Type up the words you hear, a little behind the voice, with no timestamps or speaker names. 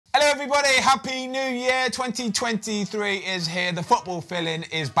everybody, Happy New Year. 2023 is here. The football filling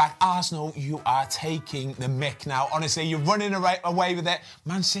is back. Arsenal, you are taking the mick now. Honestly, you're running away with it.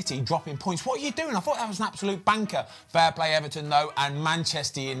 Man City dropping points. What are you doing? I thought that was an absolute banker. Fair play, Everton, though. And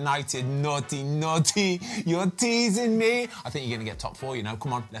Manchester United, naughty. You're teasing me. I think you're going to get top four, you know.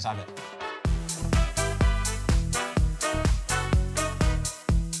 Come on, let's have it.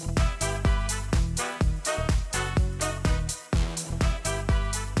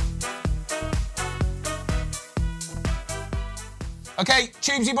 Okay,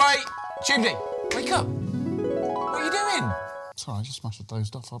 Tubesy boy. Tubesy, wake up. What are you doing? Sorry, I just must have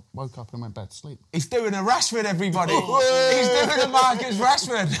dozed off. I woke up and went back to sleep. He's doing a Rashford, everybody. He's doing a Marcus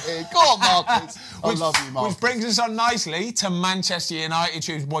Rashford. Go on, Marcus. I love you, Marcus. Which brings us on nicely to Manchester United,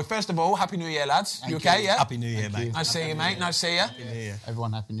 Tubesy boy. First of all, Happy New Year, lads. You okay, yeah? Happy New Year, mate. Nice to see you, mate. Nice to see you. Happy New Year.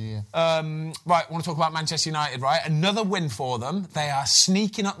 Everyone, Happy New Year. Right, I want to talk about Manchester United, right? Another win for them. They are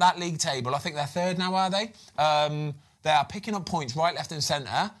sneaking up that league table. I think they're third now, are they? They are picking up points right, left and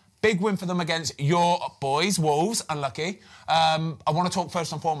centre. Big win for them against your boys, Wolves, unlucky. I want to talk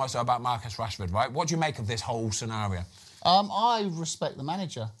first and foremost about Marcus Rashford, right? What do you make of this whole scenario? I respect the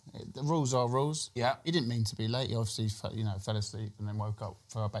manager. The rules are rules. Yeah. He didn't mean to be late. He obviously, fell asleep and then woke up,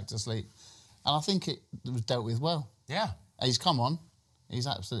 fell back to sleep. And I think it was dealt with well. Yeah. He's come on. He's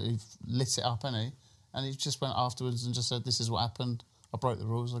absolutely lit it up, hasn't he? And he just went afterwards and just said, this is what happened. I broke the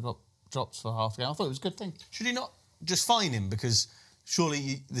rules. I got dropped for half a game. I thought it was a good thing. Should he not just fine him? Because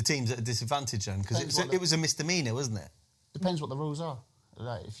surely the team's at a disadvantage then. Because it was a misdemeanour, wasn't it? Depends what the rules are.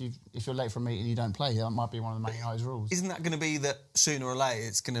 Like, if you're late for a meeting and you don't play, that might be one of the Man United's rules. Isn't that going to be that sooner or later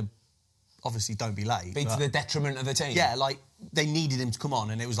it's going to, obviously don't be late. Be to the detriment of the team? Yeah, like, they needed him to come on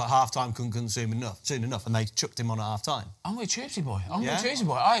and it was like half-time couldn't soon enough and they chucked him on at half-time. I'm with Tubesy boy.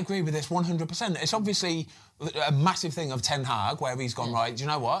 I agree with this 100%. It's obviously a massive thing of Ten Hag where he's gone, right, do you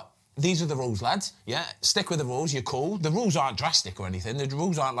know what? These are the rules, lads. Yeah, stick with the rules. You're cool. The rules aren't drastic or anything. The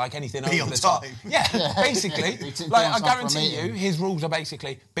rules aren't like anything over the top. Yeah, basically. Like I guarantee you, his rules are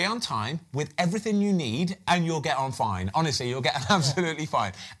basically be on time with everything you need, and you'll get on fine. Honestly, you'll get absolutely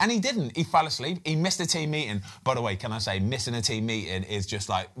fine. And he didn't. He fell asleep. He missed a team meeting. By the way, can I say, missing a team meeting is just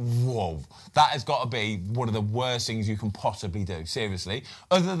like whoa. That has got to be one of the worst things you can possibly do. Seriously,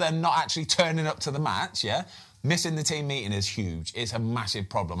 other than not actually turning up to the match. Yeah. Missing the team meeting is huge. It's a massive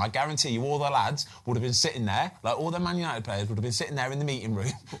problem. I guarantee you all the lads would have been sitting there, like all the Man United players would have been sitting there in the meeting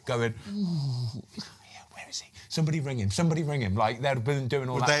room going, where is he? Somebody ring him. Like, they'd have been doing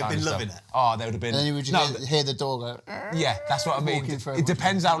all that kind of stuff. Would they have been loving it? Oh, they would have been... And then you would just hear the door go... Yeah, that's what I mean. It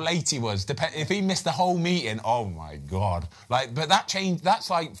depends how late he was. If he missed the whole meeting, oh, my God. Like, but that changed... That's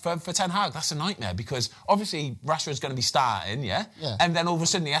like, for Ten Hag, that's a nightmare because obviously Rashford's going to be starting, yeah? And then all of a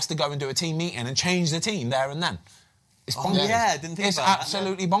sudden he has to go and do a team meeting and change the team there and then. It's bonkers. Oh, yeah, didn't think it's about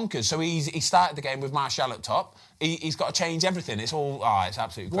absolutely bonkers. So he started the game with Martial up top. He's got to change everything. It's all... it's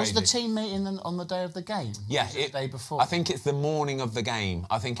absolutely crazy. Was the team meeting on the day of the game? Yeah. The day before? I think it's the morning of the game.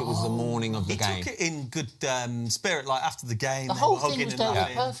 I think it was the morning of the game. He took it in good spirit, like, after the game. The whole thing was dealt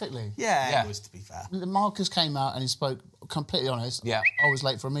with perfectly. Yeah, it was, to be fair. Marcus came out and he spoke, completely honest, I was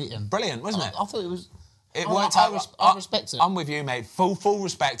late for a meeting. Brilliant, wasn't it? I thought it was... It worked out. I respect it. I'm with you, mate. Full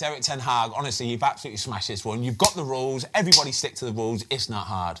respect, Erik Ten Hag. Honestly, you've absolutely smashed this one. You've got the rules. Everybody stick to the rules. It's not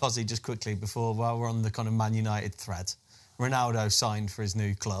hard. Ozzy, just quickly, while we're on the kind of Man United thread, Ronaldo signed for his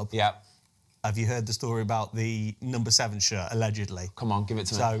new club. Yeah. Have you heard the story about the number 7 shirt, allegedly? Come on, give it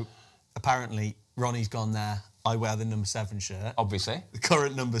to me. So, apparently, Ronnie's gone there. I wear the number 7 shirt. Obviously. The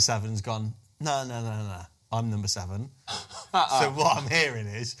current number 7's gone, no. I'm number 7. So what I'm hearing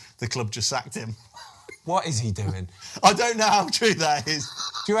is the club just sacked him. What is he doing? I don't know how true that is.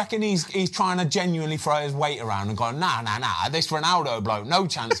 Do you reckon he's trying to genuinely throw his weight around and go, nah, this Ronaldo bloke, no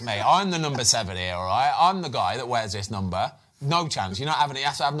chance, mate. I'm the number 7 here, all right? I'm the guy that wears this number. No chance. You're not having it. You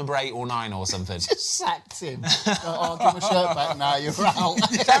have to have number 8 or 9 or something. Just sacked him. I'll give my shirt back now, you're out.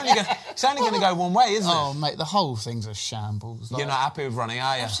 It's only going to go one way, isn't it? Oh, mate, the whole thing's a shambles. You're not happy with Ronnie,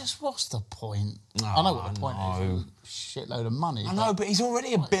 are you? It's just, what's the point? I know what the point is. Shitload of money. I know, but he's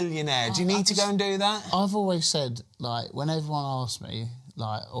already a billionaire. Do you need to go and do that? I've always said, like, when everyone asks me,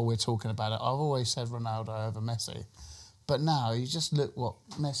 like, or we're talking about it, I've always said Ronaldo over Messi. But now, you just look what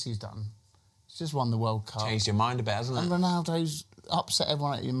Messi's done. He's just won the World Cup. Changed your mind a bit, hasn't it? And Ronaldo's upset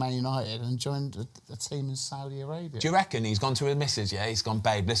everyone at Man United and joined a team in Saudi Arabia. Do you reckon he's gone to his missus, yeah? He's gone,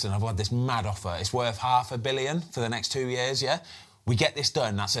 babe, listen, I've got this mad offer. It's worth £500 million for the next 2 years, yeah? we get this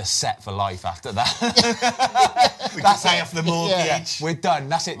done, that's a set for life after that. We can pay off the mortgage. Yeah, we're done.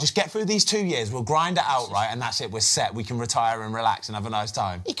 That's it. Just get through these 2 years. We'll grind it out, right? And that's it. We're set. We can retire and relax and have a nice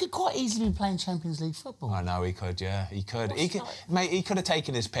time. He could quite easily be playing Champions League football. I know he could, yeah. He could. Mate, he could have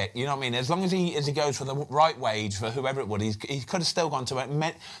taken his pick. You know what I mean? As long as he goes for the right wage for whoever it would, he could have still gone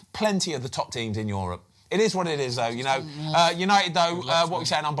to plenty of the top teams in Europe. It is what it is, though, you know. United, though, what we're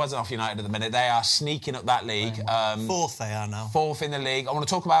saying, I'm buzzing off United at the minute. They are sneaking up that league. Fourth they are now. Fourth in the league. I want to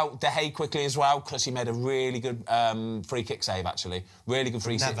talk about De Gea quickly as well, because he made a really good free kick save, actually. Really good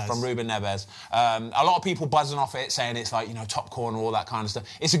free kick from Ruben Neves. A lot of people buzzing off it, saying it's like, you know, top corner, all that kind of stuff.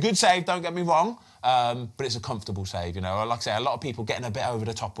 It's a good save, don't get me wrong, but it's a comfortable save, you know. Like I say, a lot of people getting a bit over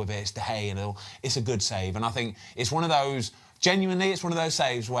the top with it. It's De Gea and all. It's a good save. And I think it's one of those, genuinely, it's one of those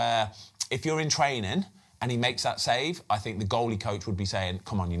saves where if you're in training and he makes that save, I think the goalie coach would be saying,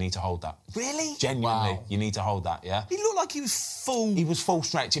 come on, you need to hold that. Really? Genuinely, you need to hold that, yeah? He looked like he was full... He was full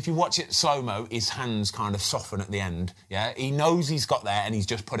stretch. If you watch it slow-mo, his hands kind of soften at the end, yeah? He knows he's got there and he's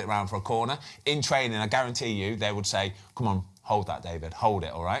just put it round for a corner. In training, I guarantee you, they would say, come on, hold that, David, hold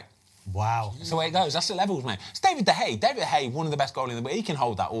it, all right? Wow. That's the way it goes. That's the levels, mate. It's David De Gea. David De Gea, one of the best goalies in the world. He can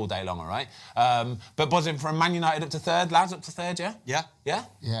hold that all day long, all right? But buzzing from Man United up to third. Lads, up to third, yeah? Yeah. Yeah?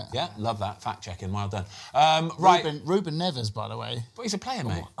 Yeah. Yeah, love that. Fact-checking. Well done. Right. Ruben Neves, by the way. But he's a player,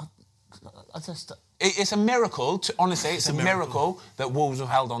 mate. I just... It's a miracle, honestly, it's a miracle that Wolves have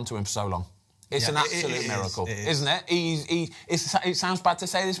held on to him for so long. It's an absolute miracle, isn't it? It sounds bad to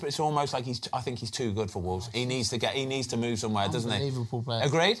say this, but it's almost like I think he's too good for Wolves. He needs to move somewhere, doesn't he? Unbelievable player.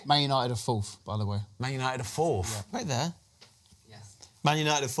 Agreed? Man United are fourth, by the way. Man United are fourth. Yeah. Right there. Man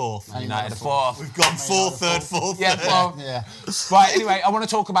United are fourth. Man United are fourth. We've gone fourth, third. Yeah, well, yeah. Right, anyway, I want to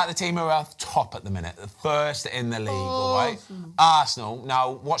talk about the team who are top at the minute, the first in the league, all right? Arsenal.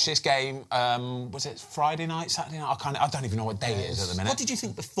 Now, watch this game, was it Friday night, Saturday night? I don't even know what day it is at the minute. What did you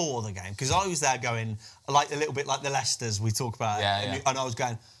think before the game? Because I was there going, like a little bit like the Leicesters we talk about. And I was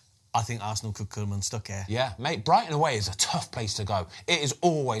going, I think Arsenal could come unstuck here. Yeah, mate, Brighton away is a tough place to go. It is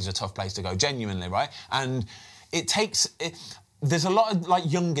always a tough place to go, genuinely, right? And it takes... There's a lot of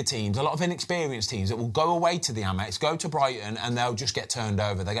like younger teams, a lot of inexperienced teams that will go away to the Amex, go to Brighton, and they'll just get turned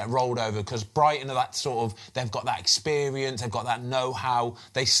over. They get rolled over because Brighton are that sort of. They've got that experience, they've got that know-how.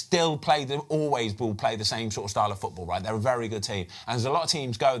 They still always will play the same sort of style of football, right? They're a very good team, and there's a lot of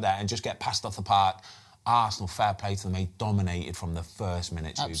teams go there and just get passed off the park. Arsenal, fair play to them, they dominated from the first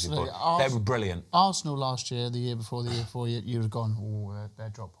minute. Absolutely. They were brilliant. Arsenal last year, the year before, you'd have gone, their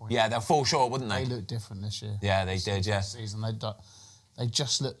drop point. Yeah, they'll fall short, wouldn't they? They looked different this year. Yeah, they did, yeah. This season, they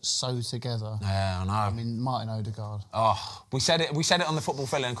just looked so together. Yeah, I know. I mean, Martin Odegaard. Oh, we said it on the Football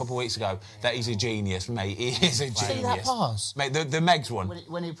Fill-In a couple of weeks ago that he's a genius, mate. He is a genius. See that pass? Mate, the Megs one.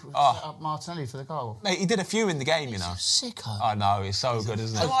 When he set up Martinelli for the goal. Mate, he did a few in the game, you know. Sicko. I know, he's so good,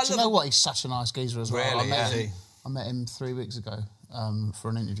 isn't he? Do you know what? He's such a nice geezer as well. Really, I met him 3 weeks ago for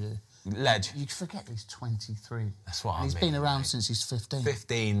an interview. Ledge. You forget he's 23. That's what I mean. He's been around since he's 15.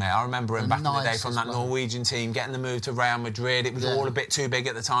 15, mate. I remember him back in the day from that Norwegian team, getting the move to Real Madrid. It was all a bit too big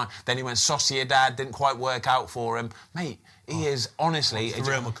at the time. Then he went Sociedad, didn't quite work out for him. Mate, he is, honestly...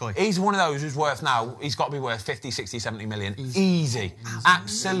 Real McCoy. He's one of those who's worth now, he's got to be worth 50, 60, 70 million. Easy.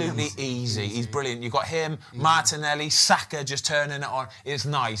 Absolutely easy. He's brilliant. You've got him, Martinelli, Saka just turning it on. It's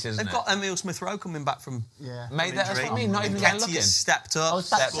nice, isn't it? They've got Emile Smith-Rowe coming back from... Yeah. Mate, that's what I mean. Not even getting looking. Stepped up,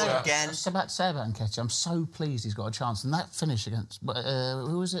 stepped up again. I was about to say about Nketiah, I'm so pleased he's got a chance. And that finish against...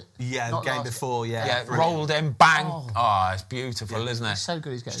 who was it? Yeah, the game before, Yeah, rolled him, bang. Oh, it's beautiful, isn't it? It's so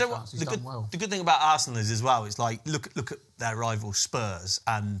good he's getting a chance. He's done well. The good thing about Arsenal is as well, it's like, look at their rival Spurs,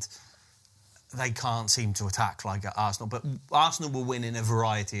 and they can't seem to attack like at Arsenal. But Arsenal will win in a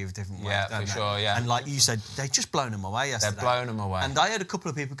variety of different ways. Yeah, for sure, yeah. And like you said, they've just blown them away yesterday. They've blown them away. And I heard a couple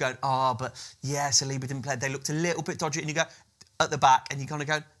of people going, but Saliba didn't play. They looked a little bit dodgy. And you go, at the back, and you kind of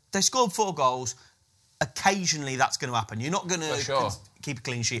go, they scored 4 goals. Occasionally that's going to happen. You're not going to keep a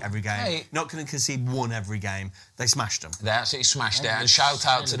clean sheet every game. Hey. You're not going to concede 1 every game. They smashed them. They absolutely smashed it. And shout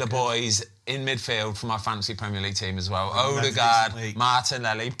out to the boys in midfield for my fantasy Premier League team as well. Odegaard,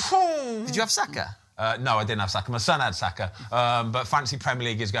 Martinelli. Did you have Saka? No, I didn't have Saka. My son had Saka. But fantasy Premier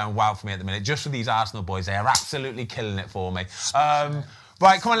League is going well for me at the minute. Just for these Arsenal boys, they are absolutely killing it for me.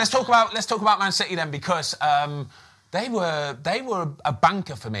 Right, come on, let's talk about Man City then, because they were a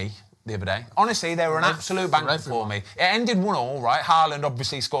banker for me the other day. Honestly, they were an absolute banker for me. It ended 1-1, right? Haaland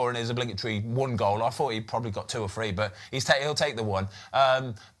obviously scoring his obligatory 1 goal. I thought he probably got 2 or 3, but he'll take the 1.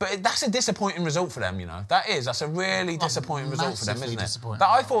 But that's a disappointing result for them, you know. That's a really disappointing result for them, isn't it?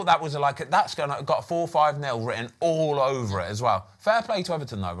 I thought that was got a 4-5-0 written all over it as well. Fair play to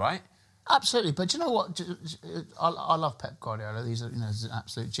Everton though, right? Absolutely, but do you know what? I love Pep Guardiola. He's an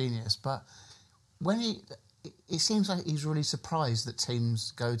absolute genius. But when it seems like he's really surprised that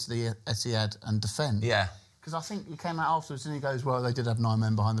teams go to the Etihad and defend. Yeah. Because I think he came out afterwards and he goes, well, they did have 9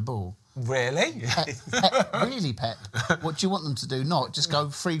 men behind the ball. Really? Really, Pep? What do you want them to do? Not just go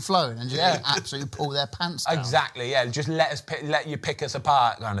free-flowing and just absolutely pull their pants down. Exactly, yeah. Just let you pick us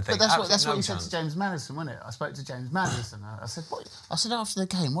apart kind of thing. But that's what he said to James Maddison, wasn't it? I spoke to James Maddison. I said, what? I said, after the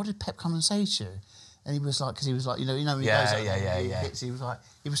game, what did Pep come and say to you? And he was like, because he was like, when he goes hits, he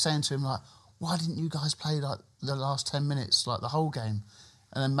was saying to him, like, why didn't you guys play, like, the last 10 minutes, like, the whole game?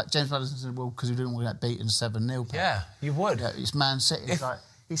 And then James Maddison said, well, because we didn't want to get beaten 7-0. Yeah, you would. Yeah, it's Man City. It's like...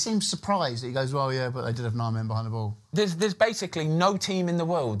 He seems surprised. He goes, well, yeah, but they did have 9 men behind the ball. There's basically no team in the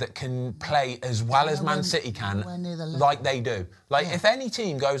world that can play as well as Man City can, like they do. Like, if any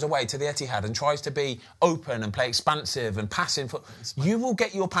team goes away to the Etihad and tries to be open and play expansive and passing, you will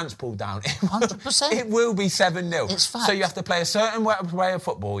get your pants pulled down. 100%. It will be 7-0. It's fact. So you have to play a certain way of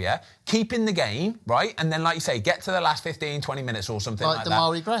football, yeah? Keep in the game, right? And then, like you say, get to the last 15, 20 minutes or something like that.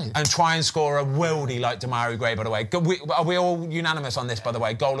 Like Demarai Gray. And try and score a worldie like Demarai Gray, by the way. Are we all unanimous on this, by the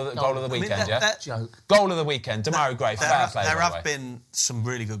way? Goal of the weekend, yeah? Joke. Goal of the weekend, Demarai Gray. There have been some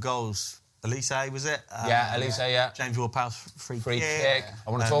really good goals. Elise, was it? Elise, yeah. James Ward-Prowse free kick.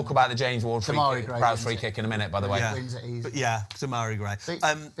 I want to talk about the James Ward-Prowse free kick in a minute, by the way. Yeah. Wins it easy. But yeah, Demarai Gray.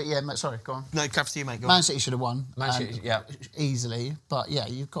 But yeah, sorry, go on. No, Travis, you, mate. Go Man on. City should have won. Man City, yeah. Easily. But yeah,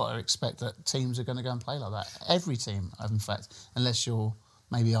 you've got to expect that teams are going to go and play like that. Every team, in fact, unless you're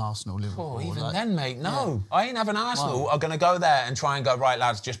maybe Arsenal, Liverpool. Oh, even then, mate, no. Yeah. I ain't having Arsenal are going to go there and try and go, right,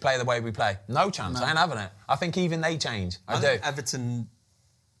 lads, just play the way we play. No chance. No. I ain't having it. I think even they change. I do. Think Everton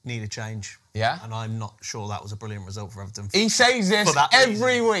need a change. Yeah? And I'm not sure that was a brilliant result for Everton. He says this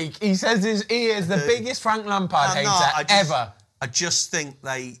every week. He says this. He is the biggest Frank Lampard hater ever. I just think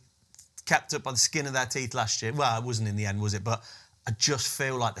they kept up by the skin of their teeth last year. Well, it wasn't in the end, was it? But I just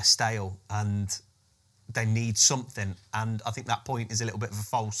feel like they're stale and they need something. And I think that point is a little bit of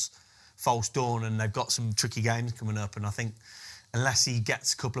a false dawn, and they've got some tricky games coming up. And I think unless he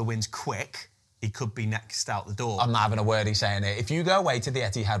gets a couple of wins quick, he could be next out the door. I'm not having a word he's saying it. If you go away to the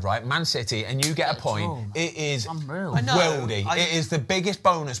Etihad, right, Man City, and you get a point, it is worldy. It is the biggest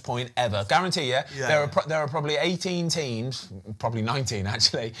bonus point ever. Guarantee you, there are probably 18 teams, probably 19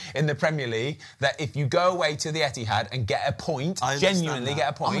 actually, in the Premier League, that if you go away to the Etihad and get a point, genuinely get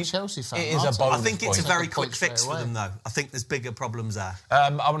a point, I'm a Chelsea fan. It is a bonus point. I think it's a very quick fix for them, though. I think there's bigger problems there.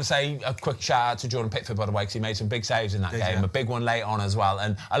 I want to say a quick shout out to Jordan Pickford, by the way, because he made some big saves in that game. A big one late on as well.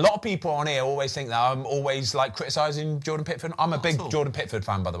 And a lot of people on here always think that I'm always like criticising Jordan Pickford. I'm a big Jordan Pickford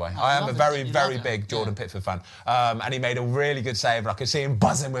fan, by the way. I am a very, very big Jordan Pickford fan. And he made a really good save. I could see him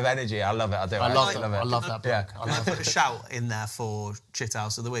buzzing with energy. I love it. I do. I love it. I love that. Yeah. Can I put a shout in there for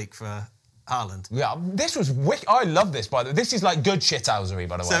Shithouse of the Week for Haaland? Yeah, this was wicked. I love this, by the way. This is like good shithousery,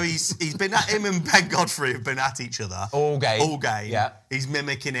 by the way. So he's been at him and Ben Godfrey have been at each other all game. Yeah. He's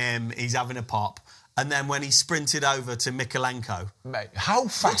mimicking him. He's having a pop. And then when he sprinted over to Mikolenko... Mate, how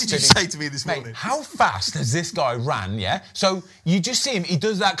fast... What did you say to me this morning? How fast has this guy ran, yeah? So you just see him, he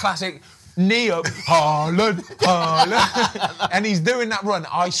does that classic knee up, Haaland. And he's doing that run.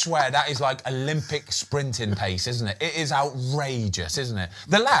 I swear, that is like Olympic sprinting pace, isn't it? It is outrageous, isn't it?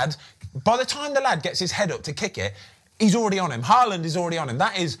 The lad, by the time the lad gets his head up to kick it, he's already on him. Haaland is already on him.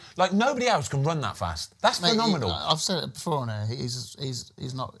 That is, like, nobody else can run that fast. That's phenomenal. I've said it before on air. He's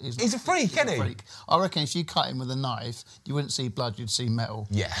a freak, isn't he? I reckon if you cut him with a knife, you wouldn't see blood, you'd see metal.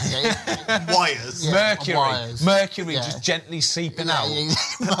 Yeah. Wires. Yeah, Mercury just gently seeping out.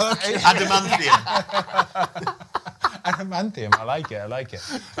 Adamantium. Adamantium, I like it.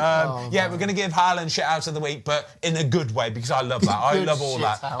 We're going to give Haaland shit out of the week, but in a good way, because I love that. I love all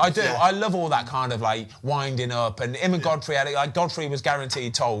that. I do. Yeah. I love all that kind of like winding up. And him and Godfrey had it. Like Godfrey was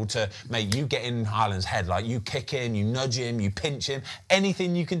guaranteed told to, mate, you get in Haaland's head. Like you kick him, you nudge him, you pinch him,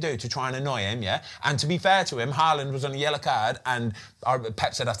 anything you can do to try and annoy him, yeah? And to be fair to him, Haaland was on a yellow card, and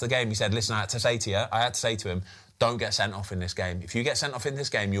Pep said after the game, he said, listen, I had to say to him, don't get sent off in this game. If you get sent off in this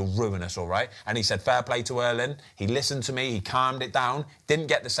game, you'll ruin us, all right? And he said, fair play to Erling. He listened to me. He calmed it down. Didn't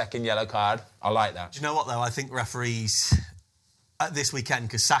get the second yellow card. I like that. Do you know what, though? I think referees this weekend,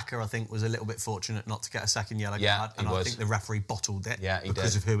 because Saka, I think, was a little bit fortunate not to get a second yellow card. And I think the referee bottled it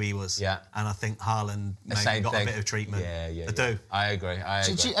because of who he was. Yeah. And I think Haaland maybe got a bit of treatment. Yeah. I do. I agree.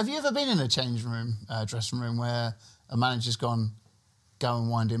 Have you ever been in a changing room, dressing room, where a manager's gone, go and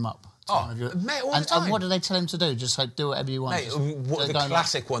wind him up? time of your... Mate, all the time. And what do they tell him to do? Just like, do whatever you want. Mate, the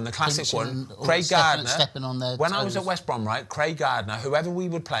classic one, Craig Gardner. Stepping on their when toes. I was at West Brom, right, Craig Gardner, whoever we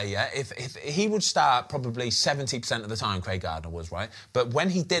would play, yeah, if he would start probably 70% of the time, Craig Gardner was, right? But when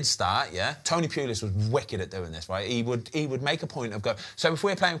he did start, yeah, Tony Pulis was wicked at doing this, right? He would make a point of so if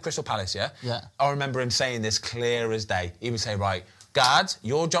we were playing with Crystal Palace, yeah, I remember him saying this clear as day. He would say, right, guards,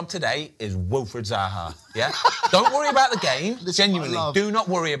 your job today is Wilfried Zaha, yeah? Don't worry about the game, genuinely. Do not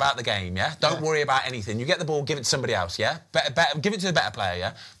worry about the game, yeah? Don't worry about anything. You get the ball, give it to somebody else, yeah? Better, give it to the better player,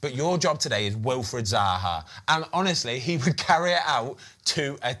 yeah? But your job today is Wilfried Zaha. And honestly, he would carry it out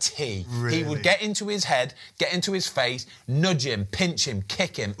to a T. Really? He would get into his head, get into his face, nudge him, pinch him,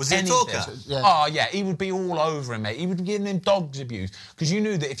 kick him. Was he a talker? Yeah. Oh, yeah, he would be all over him, mate. He would be giving him dog's abuse. Because you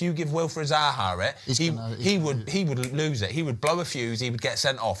knew that if you give Wilfried Zaha it, he would lose it. He would blow a fuse, he would get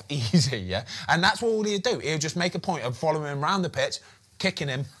sent off easy, yeah? And that's all he'd do. He would just make a point of following him around the pitch, kicking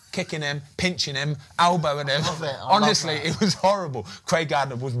him, pinching him, elbowing him. Honestly, it was horrible. Craig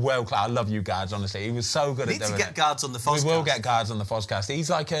Gardner was well class. I love you, guards, honestly. He was so good at doing it. We need to get guards on the Foscast. We will get guards on the Foscast. He's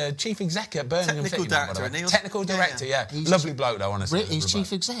like a chief exec at Birmingham City. Technical director, yeah. Lovely bloke, though, honestly. He's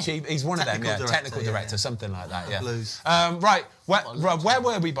chief exec? He's one of them, yeah. Technical director, something like that, yeah. Blues. Right, where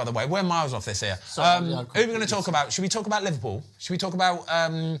were we, by the way? We're miles off this here. Who are we going to talk about? Should we talk about Liverpool? Should we talk about...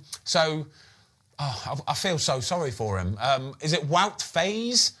 I feel so sorry for him. Is it Wout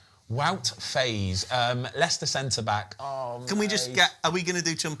Faes? Wout Faes, Leicester centre-back. Oh, can we just get... Are we going to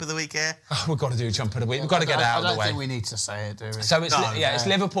do Chump of the Week here? Oh, we've got to do Chump of the Week. We've got to get it out of the way. I don't think we need to say it, do we? So it's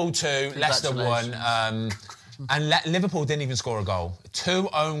Liverpool 2, Leicester 1. And Liverpool didn't even score a goal. 2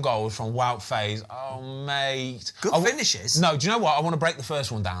 own goals from Wout Faes. Oh, mate. Good finishes. No, do you know what? I want to break the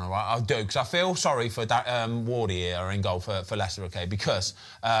first one down, all right? I'll do, because I feel sorry for Wardy here in goal for Leicester, OK? Because...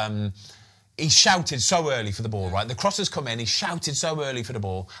 he shouted so early for the ball, right? The crosses come in, he shouted so early for the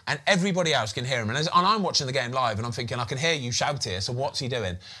ball, and everybody else can hear him. And I'm watching the game live, and I'm thinking, I can hear you shout here, so what's he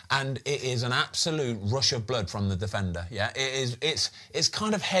doing? And it is an absolute rush of blood from the defender, yeah? It's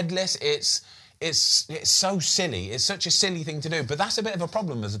kind of headless, it's so silly. It's such a silly thing to do. But that's a bit of a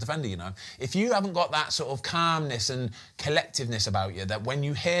problem as a defender, you know. If you haven't got that sort of calmness and collectiveness about you, that when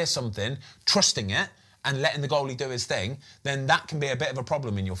you hear something, trusting it, and letting the goalie do his thing, then that can be a bit of a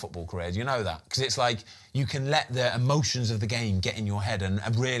problem in your football career. Do you know that? Because it's like you can let the emotions of the game get in your head and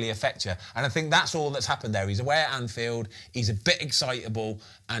really affect you. And I think that's all that's happened there. He's away at Anfield, he's a bit excitable,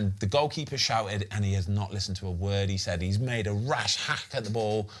 and the goalkeeper shouted, and he has not listened to a word he said. He's made a rash hack at the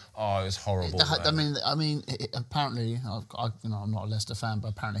ball. Oh, it was horrible. I mean, apparently, I'm not a Leicester fan, but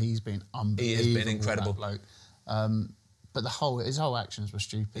apparently he's been unbelievable. He has been incredible. But his whole actions were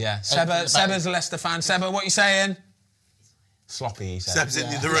stupid. Yeah. Seba's a Leicester fan. Seba, what are you saying? Sloppy, he said. Seb's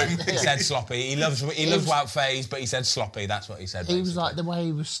in the room. He said sloppy. He loves Wout Faes, but he said sloppy. That's what he said. He was like the way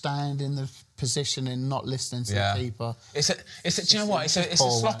he was standing, the positioning, not listening to the keeper. Do you know what? It's a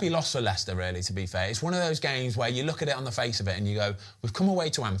sloppy loss for Leicester, really, to be fair. It's one of those games where you look at it on the face of it and you go, we've come away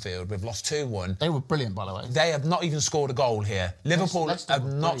to Anfield, we've lost 2-1. They were brilliant, by the way. They have not even scored a goal here. Liverpool have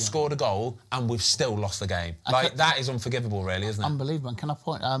not scored a goal and we've still lost the game. That is unforgivable, really, isn't it? Unbelievable. And can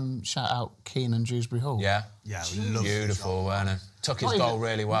I shout out Keane and Dewsbury-Hall? Yeah. Yeah, beautiful, Werner. Took his goal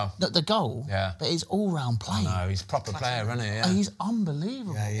really well. The goal? Yeah. But his all-round play. No, he's a proper player, isn't he? Yeah. He's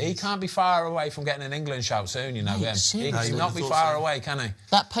unbelievable. Yeah, he can't be far away from getting an England shout soon, you know. He cannot be far away, can he?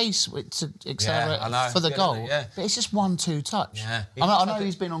 That pace to accelerate for the goal, but it's just 1-2 touch. Yeah. I know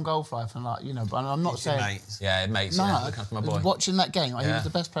he's been on goal fly for but I'm not saying... Mates. Yeah, mates. No, look after my boy. Watching that game, he was the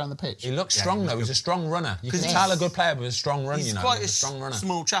best player on the pitch. He looks strong, though. He's a strong runner. You can tell a good player with a strong run, you know. He's quite a strong runner.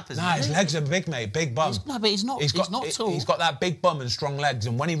 Small chap, isn't he? No, his legs are big, mate. Big bum. No, but he's not tall. He's got that big bum and strong legs,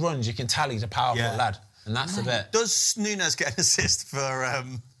 and when he runs, you can tell he's a powerful lad. And that's the bit. Does Núñez get an assist for...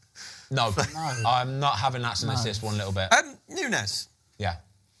 No, I'm not having that as an assist one little bit. Núñez? Yeah.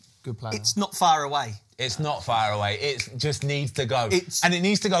 Good player. It's not far away. It's not far away. It just needs to go. And it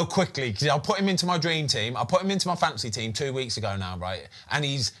needs to go quickly, because I'll put him into my dream team. I put him into my fantasy team 2 weeks ago now, right? And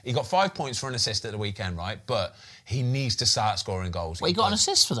he got 5 points for an assist at the weekend, right? But he needs to start scoring goals. Well, he got an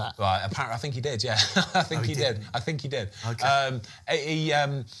assist for that? Right, apparently, I think he did, yeah. I think he did.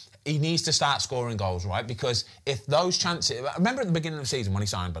 Okay. He needs to start scoring goals, right? Because if those chances... I remember at the beginning of the season when he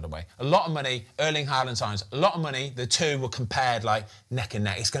signed, by the way, a lot of money, Erling Haaland signs, a lot of money, the two were compared like neck and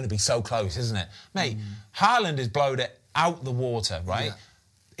neck. It's going to be so close, isn't it? Mate, Haaland has blowed it out the water, right? Yeah.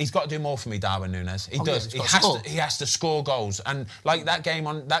 He's got to do more for me, Darwin Núñez. He does. Yeah, he has to score goals. And like that game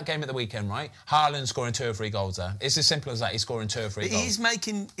at the weekend, right? Haaland scoring 2 or 3 goals there. It's as simple as that. He's scoring 2 or 3 goals. He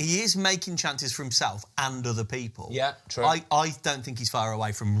is making chances for himself and other people. Yeah, true. I don't think he's far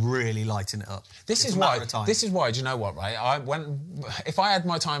away from really lighting it up. This is why. Do you know what? Right? If I had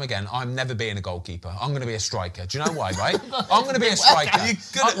my time again, I'm never being a goalkeeper. I'm going to be a striker. Do you know why? Right? I'm going to be a striker.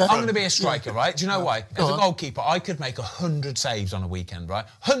 I'm going to be a striker. Right? Do you know why? As a goalkeeper, I could make 100 saves on a weekend. Right?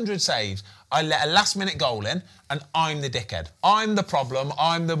 100 saves. I let a last-minute goal in, and I'm the dickhead. I'm the problem.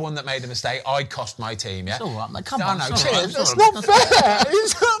 I'm the one that made a mistake. I cost my team, yeah? It's all right, mate. Come on. It's not fair. It's not fair.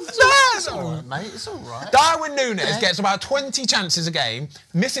 It's all right, mate. It's all right. Darwin Núñez gets about 20 chances a game,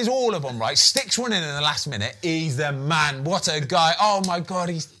 misses all of them, right? Sticks one in the last minute. He's the man. What a guy. Oh, my God.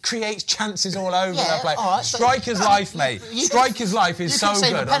 He creates chances all over the place. Right, Striker's life, mate. Striker's life is so good, honestly.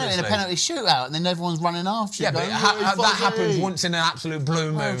 You can save a penalty in a penalty shootout, and then everyone's running after you. Yeah, but that happens once in an absolute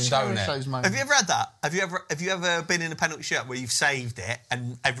blue moon, don't it? Have you ever had that? Have you ever been in a penalty shootout where you've saved it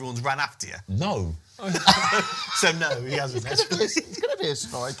and everyone's ran after you? No. So no, he hasn't. He's going to be a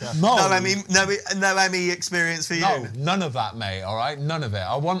striker. No Emmy experience for you. No, none of that, mate. All right, none of it.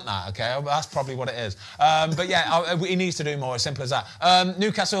 I want that. Okay, that's probably what it is. But yeah, he needs to do more. As simple as that.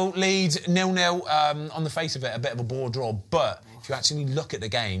 Newcastle Leeds 0-0. On the face of it, a bit of a bore draw, but. If you actually look at the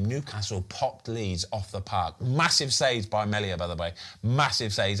game, Newcastle popped Leeds off the park. Massive saves by Melia, by the way.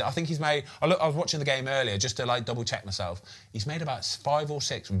 Massive saves. I think he's made... I was watching the game earlier just to double-check myself. He's made about 5 or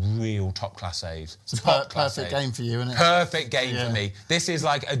 6 real top-class saves. It's a perfect game for you, isn't it? Perfect game for me. This is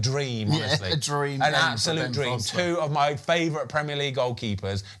like a dream, honestly. Yeah, a dream. An absolute dream. 2 of my favourite Premier League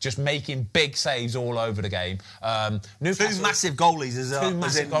goalkeepers just making big saves all over the game. Newcastle, 2 massive goalies as well. 2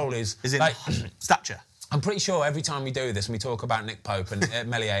 massive goalies. As in stature. I'm pretty sure every time we do this and we talk about Nick Pope and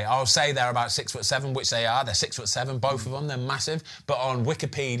Meslier, I'll say they're about 6'7", which they are. They're 6'7", both of them. They're massive. But on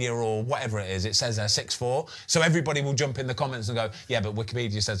Wikipedia or whatever it is, it says they're 6'4". So everybody will jump in the comments and go, yeah, but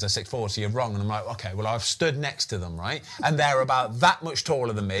Wikipedia says they're 6'4", so you're wrong. And I'm like, OK, well, I've stood next to them, right? And they're about that much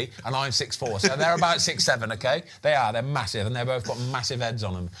taller than me, and I'm 6'4". So they're about 6'7", OK? They are. They're massive, and they've both got massive heads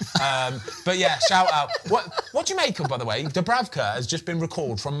on them. But yeah, shout out. What do you make of, by the way? Dubravka has just been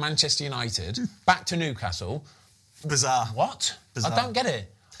recalled from Manchester United back to Newcastle. Bizarre. What? Bizarre. I don't get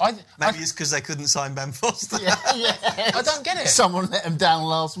it. Maybe it's because they couldn't sign Ben Foster. Yeah. I don't get it. Someone let him down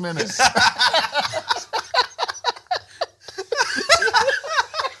last minute.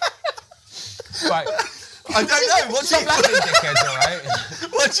 Right. I don't know. What do you dickheads, all right?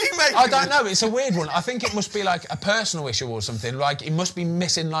 What do you make? I don't know. It's a weird one. I think it must be like a personal issue or something. Like he must be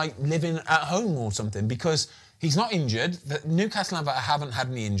missing like living at home or something because. He's not injured. Newcastle haven't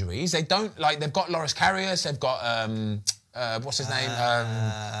had any injuries. They don't they've got Loris Karius. They've got what's his name?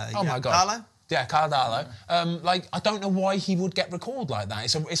 Oh my God. Darlow? Yeah, Carl Darlow. I don't know why he would get recalled like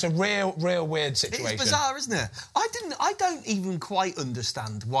that. It's a real weird situation. It's bizarre, isn't it? I don't even quite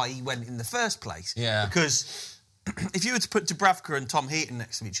understand why he went in the first place. Yeah. Because if you were to put Dubravka and Tom Heaton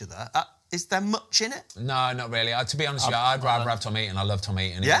next to each other. Is there much in it? No, not really. To be honest with you, I'd rather have Tom Heaton. I love Tom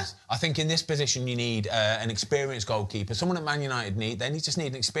Heaton. Yeah? I think in this position you need an experienced goalkeeper. Someone at Man United just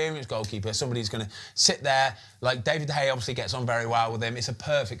need an experienced goalkeeper. Somebody who's going to sit there. Like David De Gea obviously gets on very well with him. It's a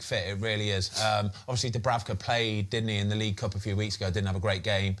perfect fit. It really is. Obviously Dubravka played, didn't he, in the League Cup a few weeks ago. Didn't have a great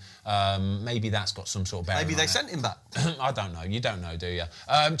game. Maybe that's got some sort of bearing. Maybe they sent him back. I don't know. You don't know, do you?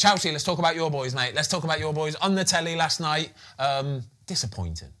 Chelsea. Let's talk about your boys, mate. Let's talk about your boys on the telly last night.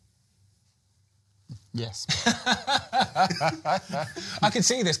 Disappointing. Yes. I could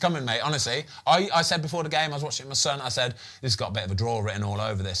see this coming, mate, honestly. I said before the game, I was watching my son, I said, this has got a bit of a draw written all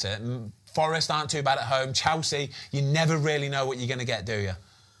over this. Forest aren't too bad at home. Chelsea, you never really know what you're going to get, do you?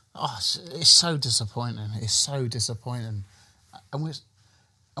 Oh, it's so disappointing. It's so disappointing. And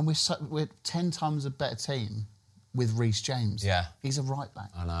we're 10 times a better team with Reece James. Yeah. He's a right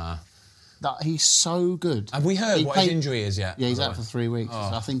back. I know. He's so good. Have we heard what his injury is yet? Yeah, he's out for 3 weeks.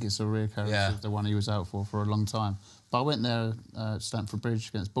 Oh. I think it's a reoccurrence of the one he was out for a long time. But I went there at Stamford Bridge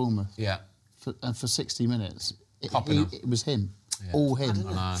against Bournemouth. Yeah. And for 60 minutes, it was him. Yeah. All him.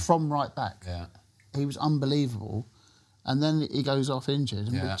 From right back. Yeah. He was unbelievable. And then he goes off injured.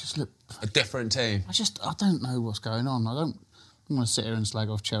 And we just look... A different team. I don't know what's going on. I don't want to sit here and slag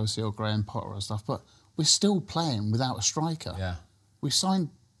off Chelsea or Graham Potter and stuff, but we're still playing without a striker. Yeah. We've signed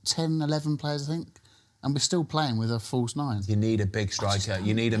 10, 11 players, I think, and we're still playing with a false 9. You need a big striker.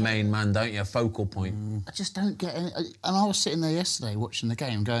 You need a main man, don't you? A focal point. I just don't get any... And I was sitting there yesterday watching the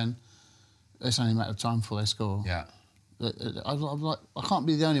game going, it's only a matter of time before they score. Yeah. I was like, I can't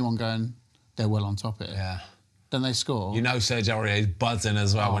be the only one going, they're well on top of it. Yeah. Then they score. You know Sergio Aurier's buzzing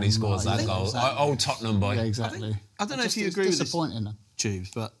as well when he scores that goal. Exactly. Old Tottenham boy. Yeah, exactly. I don't know if you agree with this. Disappointing.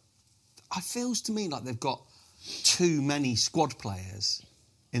 Tubes, but it feels to me like they've got too many squad players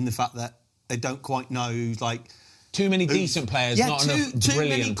in the fact that they don't quite know, like... Too many decent players, not enough too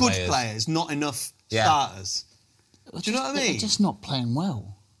brilliant many good players, not enough starters. Do you know what I mean? They're just not playing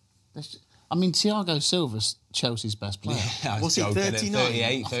well. I mean, Thiago Silva's Chelsea's best player. Yeah, what's he, 39?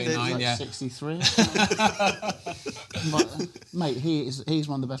 38, 39, yeah. 63. Mate, he's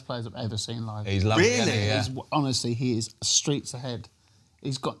one of the best players I've ever seen live. He's lovely, really? yeah. Honestly, he is streets ahead.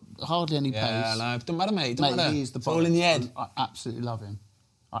 He's got hardly any pace. Yeah, no, don't matter, mate. Don't matter. He's the it's all in the head. I absolutely love him.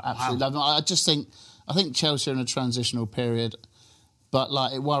 Love him. I think Chelsea are in a transitional period, but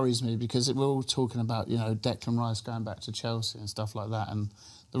like it worries me because we're all talking about, you know, Declan Rice going back to Chelsea and stuff like that, and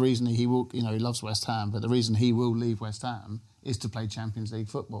the reason he will, you know, he loves West Ham, but the reason he will leave West Ham is to play Champions League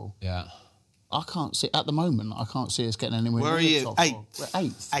football. Yeah. I can't see at the moment. I can't see us getting anywhere. Where are you? Eighth. We're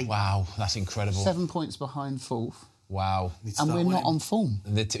eighth. Wow, that's incredible. 7 points behind fourth. Wow. And we're not on form.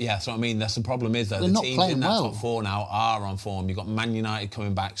 Yeah, that's what I mean. That's the problem is, though. We're the not teams playing in that well. top four now are on form. You've got Man United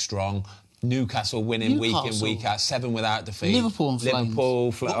coming back strong. Newcastle winning week in, week out. 7 without defeat. Liverpool and Flames.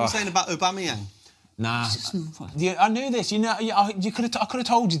 What were you saying about Aubameyang? Nah. Yeah, I knew this. You know, I could have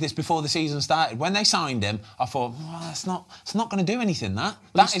told you this before the season started. When they signed him, I thought, well, it's not going to do anything. That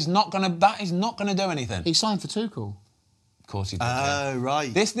is not going to do anything. He signed for Tuchel. Of course he did. Oh,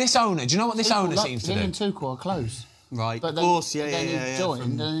 right. This owner. Do you know what this owner seems to do? Him and Tuchel are close. Right, but of course, then he joined,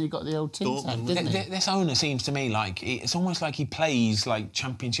 and then he got the old team tag, didn't he? This owner seems to me like it's almost like he plays like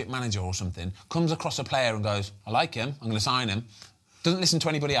Championship Manager or something. Comes across a player and goes, "I like him. I'm going to sign him." Doesn't listen to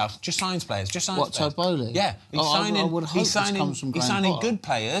anybody else. Just signs players. Just signs players. What, Toboli? Yeah, he's signing Potter. good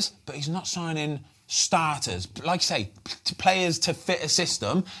players, but he's not signing starters. Like you say, players to fit a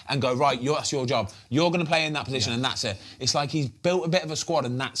system and go, right, that's your job. You're going to play in that position and that's it. It's like he's built a bit of a squad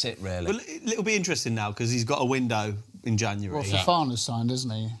and that's it, really. Well, it'll be interesting now because he's got a window in January. Well, Fofana's signed,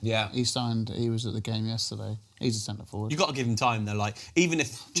 isn't he? Yeah. He was at the game yesterday. He's a centre forward. You've got to give him time, though. Like, even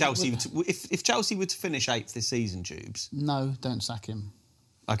if Chelsea if Chelsea were to finish 8th this season, Tubes... No, don't sack him.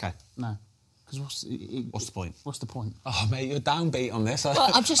 OK. No. Because what's the point? What's the point? Oh, mate, you're downbeat on this.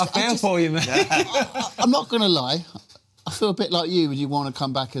 I feel for you, mate. I'm not going to lie. I feel a bit like you when you want to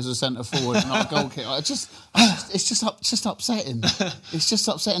come back as a centre forward and not a goal kicker. It's just upsetting. It's just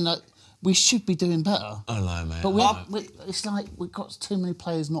upsetting that we should be doing better. I know, mate. But it's like we've got too many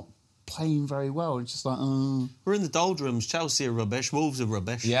players not playing very well. It's just like, We're in the doldrums. Chelsea are rubbish. Wolves are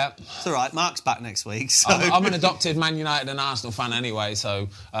rubbish. Yeah. It's all right. Mark's back next week. So. I'm an adopted Man United and Arsenal fan anyway, so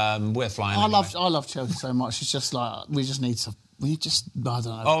we're flying. I love Chelsea so much. It's just like we just need to. I don't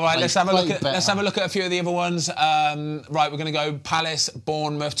know. All right, let's have a look at a few of the other ones. Right, we're going to go Palace,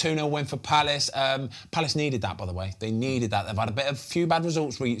 Bournemouth, 2-0 win for Palace. Palace needed that, by the way. They needed that. They've had a few bad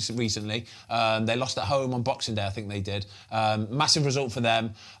results recently. They lost at home on Boxing Day, I think they did. Massive result for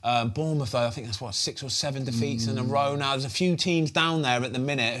them. Bournemouth, though, I think that's 6 or 7 defeats in a row now. There's a few teams down there at the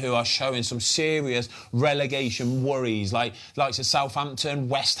minute who are showing some serious relegation worries, like Southampton,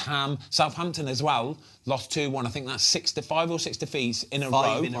 West Ham, Southampton as well. Lost 2-1. I think that's 5 or 6 defeats in a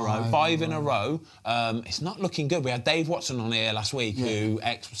row. 5 in a row. It's not looking good. We had Dave Watson on here last week, who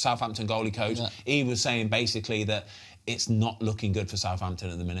ex-Southampton goalie coach. Yeah. He was saying basically that it's not looking good for Southampton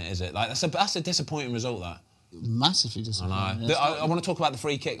at the minute, is it? Like that's a disappointing result. That massively disappointing. I want to talk about the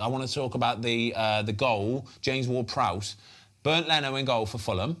free kick. I want to talk about the goal. James Ward-Prowse. Burnt Leno in goal for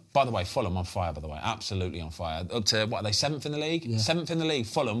Fulham. By the way, Fulham on fire, by the way. Absolutely on fire. Up to, what are they, 7th in the league? Yeah. 7th in the league,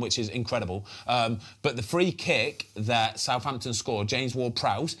 Fulham, which is incredible. But the free kick that Southampton scored, James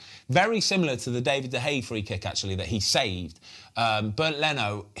Ward-Prowse, very similar to the David De Gea free kick, actually, that he saved. Burnt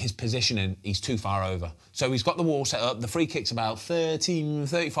Leno, his positioning, he's too far over. So he's got the wall set up. The free kick's about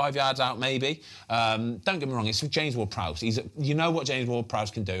 35 yards out, maybe. Don't get me wrong, it's James Ward-Prowse. You know what James Ward-Prowse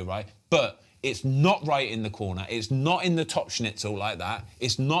can do, right? But it's not right in the corner. It's not in the top schnitzel like that.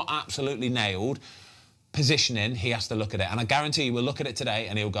 It's not absolutely nailed. Positioning, he has to look at it. And I guarantee you, we'll look at it today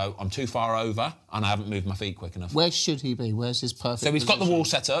and he'll go, I'm too far over and I haven't moved my feet quick enough. Where should he be? Where's his perfect So he's position? got the wall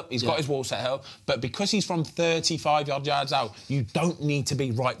set up. He's got his wall set up. But because he's from 35 yards out, you don't need to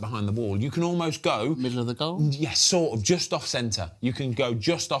be right behind the wall. You can almost go... Middle of the goal? Yes, sort of. Just off centre. You can go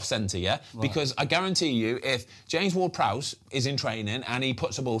just off centre, yeah? Right. Because I guarantee you, if James Ward-Prowse is in training and he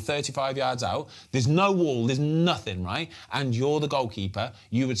puts a ball 35 yards out, there's no wall, there's nothing, right? And you're the goalkeeper,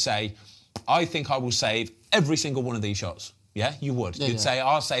 you would say, I think I will save every single one of these shots. Yeah, you would. You'd say,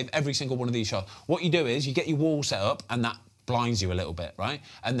 I'll save every single one of these shots. What you do is you get your wall set up and that blinds you a little bit, right?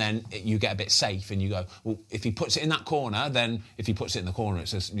 And then you get a bit safe and you go, well, if he puts it in that corner, then if he puts it in the corner,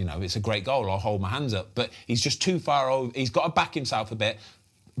 it's a great goal. I'll hold my hands up. But he's just too far over. He's got to back himself a bit.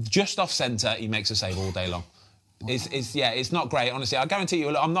 Just off centre, he makes a save all day long. It's not great, honestly. I guarantee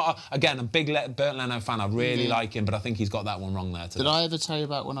you, I'm not, again, a big Bernd Leno fan. I really like him, but I think he's got that one wrong there today. Did I ever tell you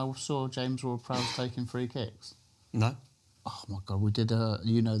about when I saw James Ward-Prowse taking free kicks? No. Oh, my God, we did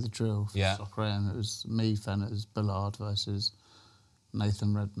you know the drill for Soccer AM. It was me, Fenners, Ballard versus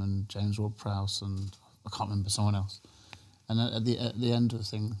Nathan Redmond, James Ward-Prowse, and I can't remember someone else. And at the end of the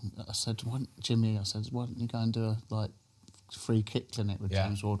thing, I said, why don't you go and do a free kick clinic with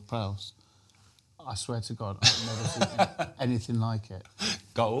James Ward-Prowse? I swear to God, I've never seen anything like it.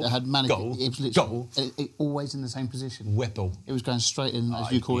 Goal. It had goal. It was literally always in the same position. Whipple. It was going straight in,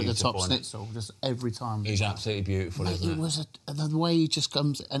 as you call it, the top schnitzel, just every time. He's absolutely beautiful, isn't it? It was the way he just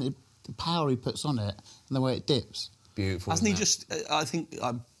comes, and the power he puts on it, and the way it dips. Beautiful. Hasn't he just? I think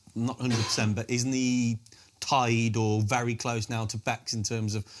I'm not 100%, but isn't he tied or very close now to Beck's in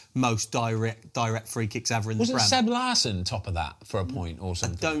terms of most direct free kicks ever in the Prem? Wasn't Seb Larson top of that for a point or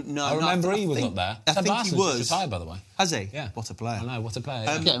something? I don't know. I remember he was up there. I think he was. Retired, by the way. Has he? Yeah. What a player. I know, what a player.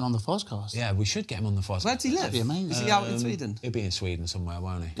 Get him on the Fozcast. Yeah, we should get him on the Fozcast. Where does he live? That'd be amazing. Is he out in Sweden? He'll be in Sweden somewhere,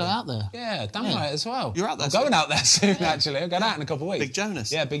 won't he? Go out there. Yeah, damn right as well. You're out there I'm soon. going out there soon, actually. I'm going out in a couple of weeks. Big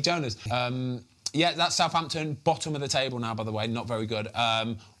Jonas. Yeah, Big Jonas. Yeah, that's Southampton, bottom of the table now, by the way, not very good.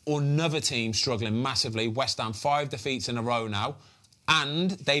 Another team struggling massively. West Ham, 5 defeats in a row now.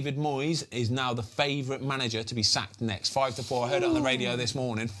 And David Moyes is now the favourite manager to be sacked next. 5-4. I heard it on the radio this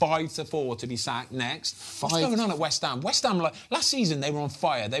morning. 5-4 to be sacked next. What's going on at West Ham? West Ham, last season, they were on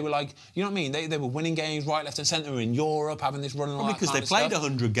fire. They were you know what I mean? They were winning games right, left and centre in Europe, having this running like because they played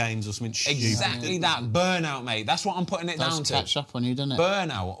 100 games or something stupid. Exactly that. Burnout, mate. That's what I'm putting it down to. Catch up on you, doesn't it?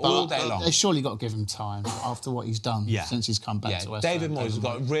 Burnout all day long. They surely got to give him time after what he's done since he's come back to West Ham. David Moyes has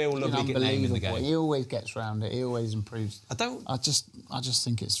got a real lovely name in the game. He always gets round it. He always improves. I just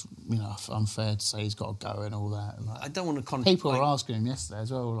think it's unfair to say he's got to go and all that. I don't want to. People were asking him yesterday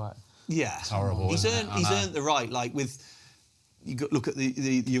as well. It's horrible. He's earned the right. You look at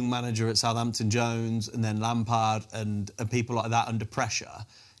the young manager at Southampton, Jones, and then Lampard and people like that under pressure.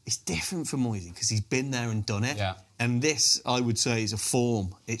 It's different for Moyes because he's been there and done it. Yeah. And this, I would say, is a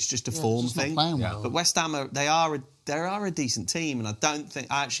form. It's just a form thing. Well. But West Ham, they are a decent team, and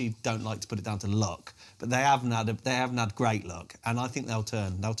I actually don't like to put it down to luck. But they haven't had great luck, and I think they'll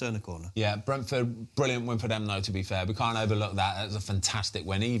turn a corner. Yeah, Brentford, brilliant win for them though. To be fair, we can't overlook that. It was a fantastic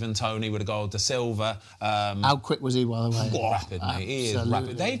win. Even Tony with a goal. De Silva. How quick was he, by the way? Rapid, mate. He is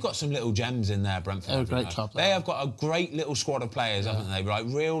rapid. They've got some little gems in there, Brentford. They're a great club. They have got a great little squad of players, haven't they?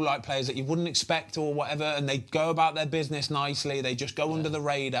 Real players that you wouldn't expect or whatever, and they go about their business nicely. They just go under the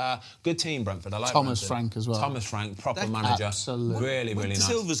radar. Good team, Brentford. I like Thomas Brentford. Frank as well. Thomas Frank, proper manager. Absolutely. Really nice.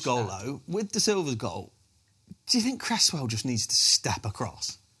 With De Silva's goal, do you think Cresswell just needs to step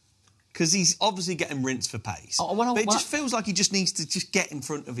across? Because he's obviously getting rinsed for pace. But it just feels like he just needs to just get in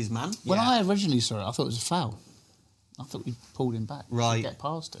front of his man. When I originally saw it, I thought it was a foul. I thought we pulled him back to get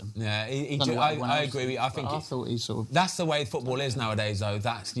past him. Yeah, I agree with you. I thought he sort of... That's the way football is nowadays, though.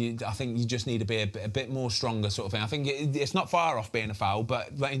 I think you just need to be a bit more stronger sort of thing. I think it's not far off being a foul, but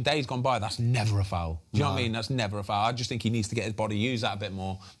in days gone by, that's never a foul. Do you know what I mean? That's never a foul. I just think he needs to get his body, use that a bit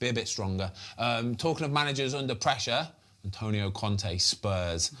more, be a bit stronger. Talking of managers under pressure, Antonio Conte,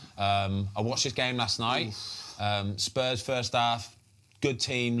 Spurs. I watched this game last night. Spurs first half, good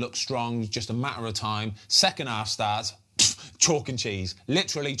team, looked strong, just a matter of time. Second half starts, chalk and cheese,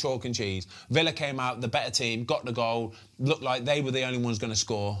 literally chalk and cheese. Villa came out, the better team, got the goal, looked like they were the only ones going to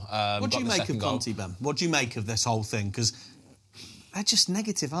score. What do you make of Conte, Ben? What do you make of this whole thing? Because they're just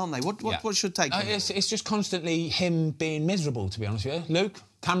negative, aren't they? What should take them? It's just constantly him being miserable, to be honest with you. Luke,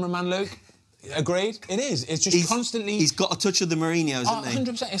 cameraman Luke, agreed? It is. It's just constantly... He's got a touch of the Mourinho, isn't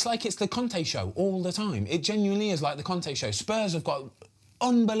he? 100%. It's like it's the Conte show all the time. It genuinely is like the Conte show. Spurs have got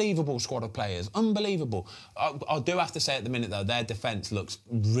unbelievable squad of players. Unbelievable. I do have to say at the minute, though, their defence looks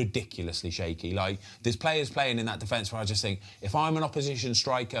ridiculously shaky. There's players playing in that defence where I just think, if I'm an opposition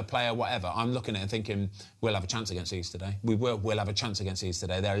striker, player, whatever, I'm looking at it and thinking, we'll have a chance against these today. We'll have a chance against these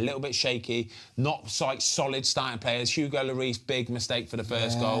today. They're a little bit shaky, not solid starting players. Hugo Lloris, big mistake for the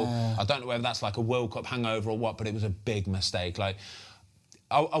first goal. I don't know whether that's like a World Cup hangover or what, but it was a big mistake.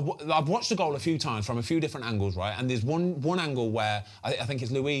 I've watched the goal a few times from a few different angles, right? And there's one angle where I think it's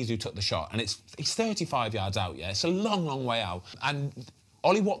Luiz who took the shot, and he's 35 yards out, yeah? It's a long, long way out. And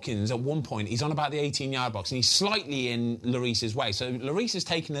Ollie Watkins, at one point, he's on about the 18-yard box, and he's slightly in Lloris's way. So Lloris is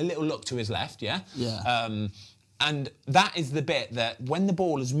taking a little look to his left, yeah? Yeah. And that is the bit that when the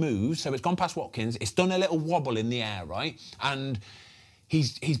ball has moved, so it's gone past Watkins, it's done a little wobble in the air, right? And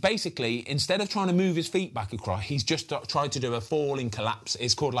he's basically, instead of trying to move his feet back across, he's just tried to do a falling collapse.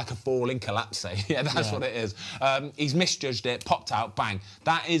 It's called like a falling collapse. Yeah, that's what it is. He's misjudged it, popped out, bang.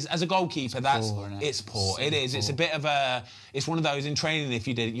 That is, as a goalkeeper, it's poor. It is. It's a bit of a... It's one of those in training, if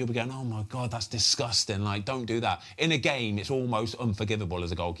you did it, you'll be going, oh my God, that's disgusting. Like, don't do that. In a game, it's almost unforgivable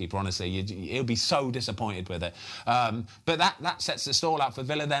as a goalkeeper, honestly. He'll be so disappointed with it. But that sets the stall out for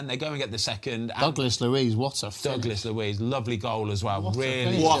Villa then. They go and get the second. Douglas Luiz, what a finish. Douglas Luiz, lovely goal as well.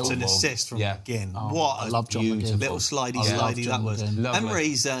 What an assist from McGinn. What a beautiful little slidey that was.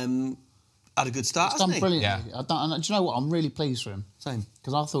 Emery's had a good start, hasn't he? He's done brilliantly. Yeah. Do you know what? I'm really pleased for him. Same.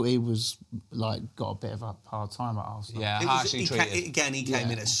 Because I thought he was, got a bit of a hard time at Arsenal. Yeah, harshly treated. He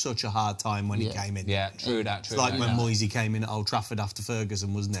came in at such a hard time when he came in. Yeah, true that. It's like when Moisey came in at Old Trafford after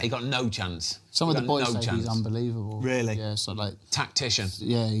Ferguson, wasn't it? He got no chance. Some of the boys say he's unbelievable. Really? Yeah, so like... Tactician.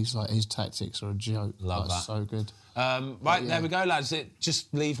 Yeah, he's like, his tactics are a joke. Love that. So good. Right, there we go, lads. It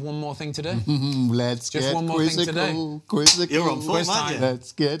just leaves one more thing to do. Let's just get one more thing to do. Quizzical. You're on form, aren't you?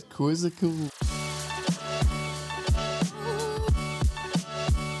 Let's get quizzical.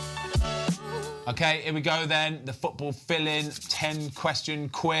 Okay, here we go then. The football fill-in 10-question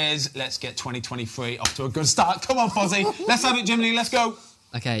quiz. Let's get 2023 off to a good start. Come on, Fozzie. Let's have it, Jimmy. Let's go.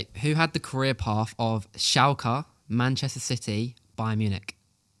 Okay, who had the career path of Schalke, Manchester City, Bayern Munich?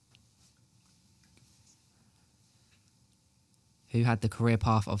 Who had the career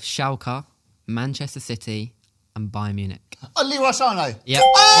path of Schalke, Manchester City, and Bayern Munich? Leroy Sané. Yep.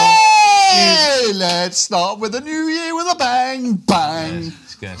 Hey, let's start with the new year with a bang, bang.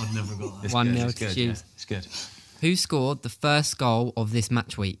 It's good. I've never got that. 1-0 to Yeah, Hughes. it's good. Who scored the first goal of this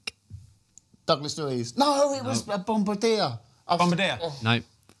match week? Douglas Luiz. No, it was Bombardier. Bombardier? No.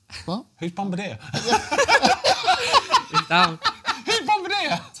 What? Who's Bombardier? Who's down? Who's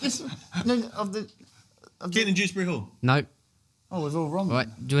Bombardier? Keenan Dewsbury-Hall. No. Oh, we're all wrong. Right,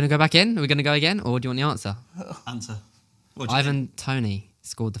 do you want to go back in? Are we going to go again, or do you want the answer? Answer. Ivan Toney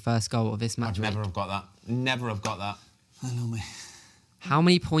scored the first goal of this match week. Never have got that. Never have got that. I know me. How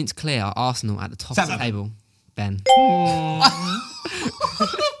many points clear are Arsenal at the top of the table? Ben.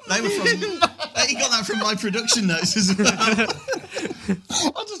 They were from... He got that from my production notes as well.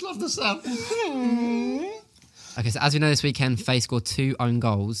 I just love the sound. Okay, so as we know, this weekend, Faye scored 2 own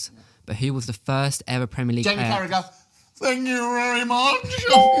goals, but who was the first ever Premier League Jamie player? Carragher. Thank you very much.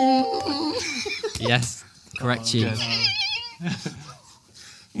 Yes, correct, Hughes.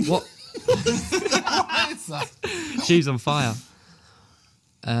 What? Hughes on fire.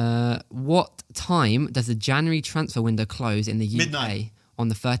 What time does the January transfer window close in the UK Midnight. on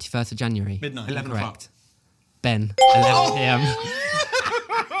the 31st of January? Midnight. 11 Correct. o'clock. Ben, 11 p.m.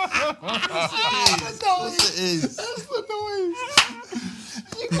 That's the noise.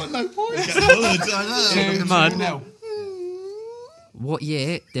 You got no points. Mud. 2-0. What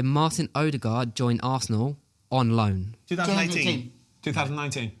year did Martin Odegaard join Arsenal on loan? 2018.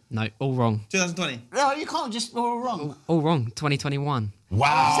 2019. No, all wrong. 2020. No, you can't just all wrong. All wrong. 2021.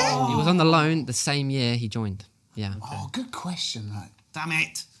 Wow. He was on the loan the same year he joined. Yeah. Oh, good question, that. Damn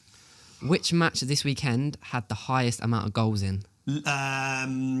it. Which match this weekend had the highest amount of goals in? You can't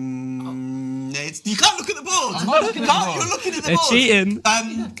look at the board. I'm not looking at the board. You're looking at the They're board. cheating.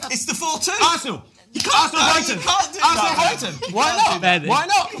 It's the 4-2. Arsenal. You can't. Brighton. You can't do Arsenal that. Brighton. Why not? Ben. Why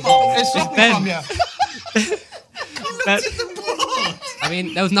not? Come on. It's sloppy Ben. from you. But, The board. I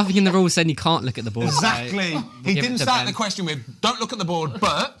mean, there was nothing in the rules saying you can't look at the board. so Exactly. we'll He give it didn't to start Ben. the question with, don't look at the board,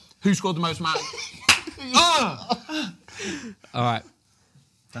 but who scored the most match? All right.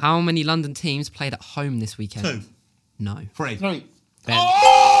 How many London teams played at home this weekend? 2. No. 3. Ben.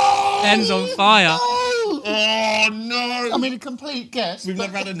 Oh! Ben's on fire. Oh, no. I mean, a complete guess. We've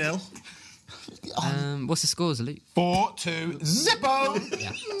never had a nil. What's the scores, Luke? 4-2. Zippo.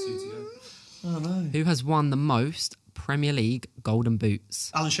 Yeah. Oh, no. Who has won the most Premier League Golden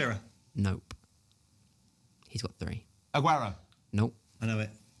Boots? Alan Shearer. Nope. He's got 3. Aguero. Nope. I know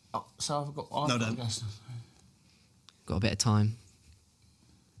it. Oh, so I've got No, to don't. guess. Got a bit of time.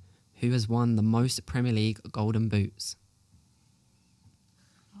 Who has won the most Premier League Golden Boots?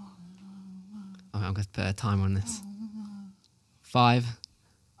 Okay, I'm going to put a timer on this. 5,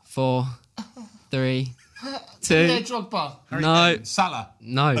 4, 3, 2. Drogba. No, Salah.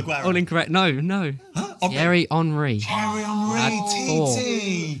 no. Aguero. All incorrect. No. Thierry Henry. Thierry Henry. Had 4.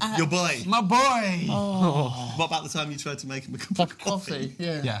 TT. Your boy. My boy. What about the time you tried to make him a cup of coffee?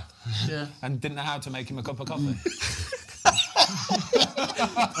 Yeah. Yeah. And didn't know how to make him a cup of coffee.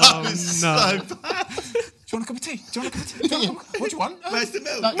 Oh, no. So bad. Do you want a cup of tea? Do you want a cup of tea? What do you want? Where's the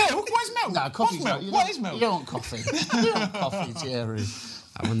milk? Milk? Where's milk? No, coffee's What's milk? not. What is milk? You don't want coffee. You don't want coffee, Thierry.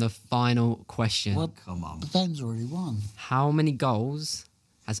 On the final question. Well, come on. Ben's already won. How many goals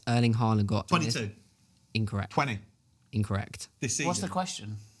has Erling Haaland got? 22. Incorrect. 20. Incorrect. This season. What's the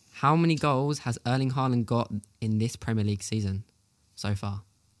question? How many goals has Erling Haaland got in this Premier League season so far?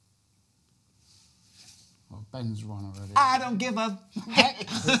 Well, Ben's won already. I don't give a heck.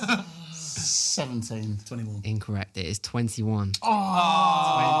 17. 21. Incorrect. It is 21.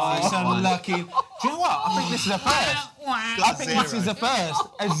 Oh, it's unlucky. Do you know what? I think this is a first. I think this is a first.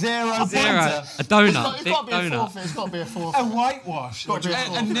 A zero pointer. A donut. It's Big got to be a donut. forfeit. It's got to be a forfeit. A whitewash. Got to be a A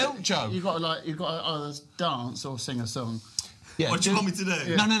forfeit. nil joke. You've got to either dance or sing a song. Yeah, What do you want me to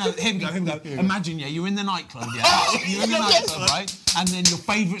do? No. Here we go. Imagine, you're in the nightclub, You're in the nightclub, right? And then your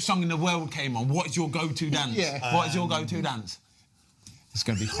favourite song in the world came on. What's your go-to dance? Yeah. What is your go-to dance? It's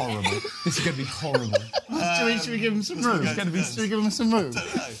going to be horrible. This is going to be horrible. Should we give him some room? Should we give him some room?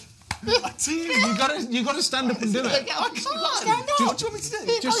 You got to stand up and do it. I can't stand up. What do you want me to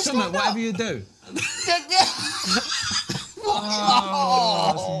do? Just something, whatever you do.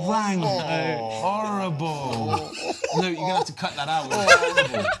 Oh, it's rank. Horrible. Luke, you're going to have to cut that out. It was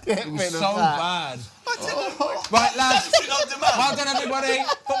horrible. It was so bad. Right, lads. Well done, everybody.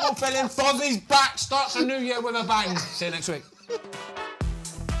 Football filling. Fozzie's back. Starts a new year with a bang. See you next week.